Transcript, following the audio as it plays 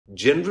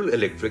General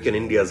Electric and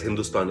India's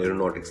Hindustan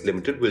Aeronautics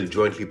Limited will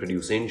jointly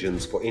produce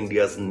engines for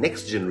India's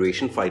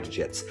next-generation fighter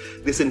jets.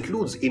 This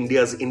includes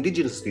India's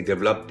indigenously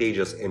developed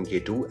Tejas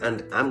MKII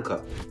and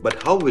AMCA.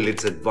 But how will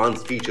its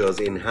advanced features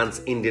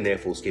enhance Indian Air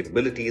Force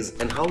capabilities,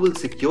 and how will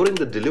securing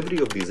the delivery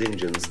of these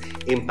engines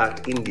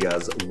impact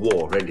India's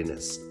war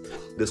readiness?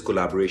 This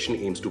collaboration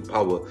aims to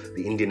power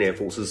the Indian Air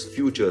Force's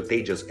future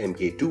Tejas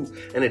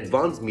MKII, an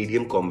advanced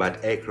medium combat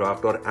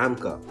aircraft or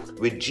AMCA,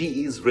 with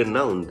GE's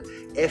renowned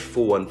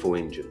F414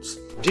 engines.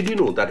 Did you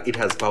know that it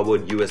has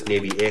powered US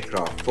Navy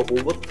aircraft for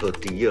over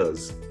 30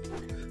 years?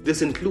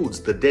 This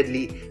includes the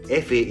deadly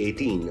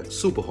FA-18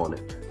 Super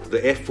Hornet. The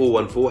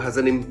F414 has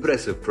an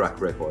impressive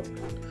track record.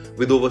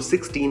 With over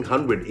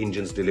 1,600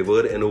 engines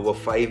delivered and over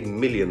 5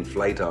 million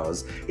flight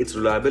hours, its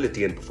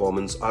reliability and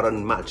performance are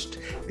unmatched.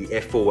 The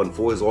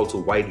F414 is also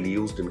widely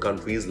used in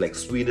countries like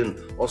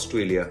Sweden,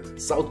 Australia,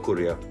 South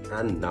Korea,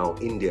 and now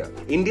India.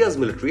 India's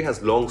military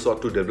has long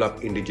sought to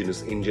develop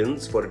indigenous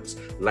engines for its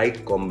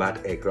light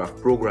combat aircraft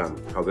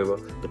program. However,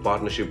 the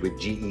partnership with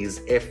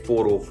GE's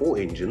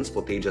F404 engines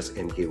for Tejas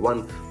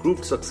MK1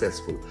 proved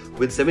successful,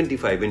 with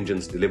 75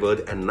 engines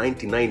delivered and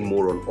 99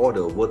 more on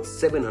order worth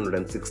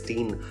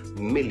 $716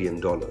 million.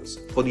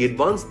 For the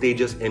advanced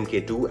Tejas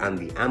MK2 and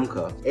the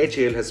AMCA,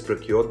 HAL has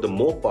procured the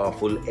more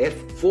powerful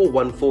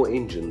F414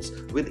 engines,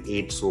 with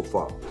 8 so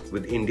far.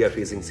 With India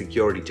facing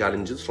security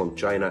challenges from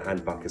China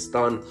and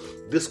Pakistan,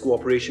 this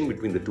cooperation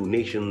between the two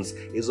nations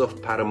is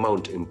of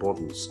paramount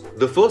importance.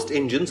 The first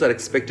engines are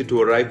expected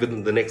to arrive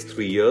within the next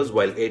 3 years,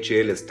 while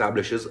HAL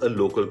establishes a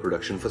local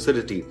production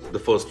facility. The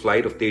first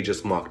flight of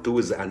Tejas Mark II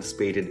is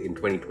anticipated in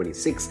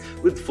 2026,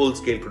 with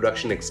full-scale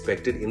production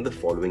expected in the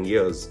following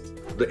years.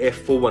 The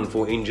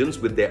F414 engines,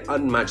 with their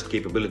unmatched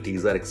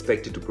capabilities, are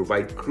expected to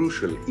provide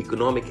crucial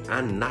economic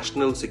and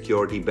national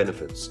security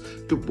benefits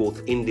to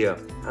both India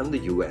and the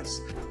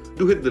US.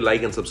 Do hit the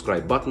like and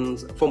subscribe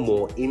buttons for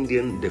more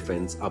Indian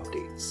defense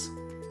updates.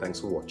 Thanks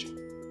for watching.